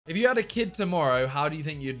If you had a kid tomorrow, how do you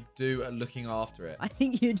think you'd do at looking after it? I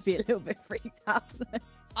think you'd be a little bit freaked out though.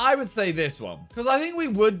 I would say this one, because I think we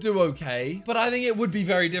would do okay, but I think it would be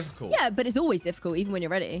very difficult. Yeah, but it's always difficult, even when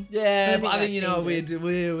you're ready. Yeah, but I think, you know,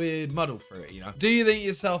 we'd muddle through it, you know. Do you think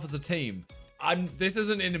yourself as a team? This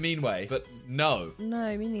isn't in a mean way, but no.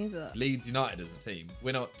 No, me neither. Leeds United as a team.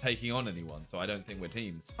 We're not taking on anyone, so I don't think we're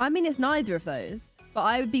teams. I mean, it's neither of those. But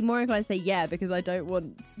I would be more inclined to say yeah, because I don't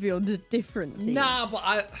want to be on a different team. Nah, but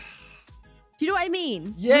I... Do you know what I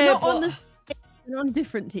mean? Yeah, we're not but... on the we're on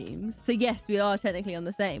different teams. So yes, we are technically on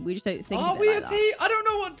the same. We just don't think Are of it we like a that. team? I don't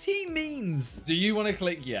know what team means. Do you want to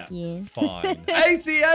click yeah? Yeah. Fine. ATM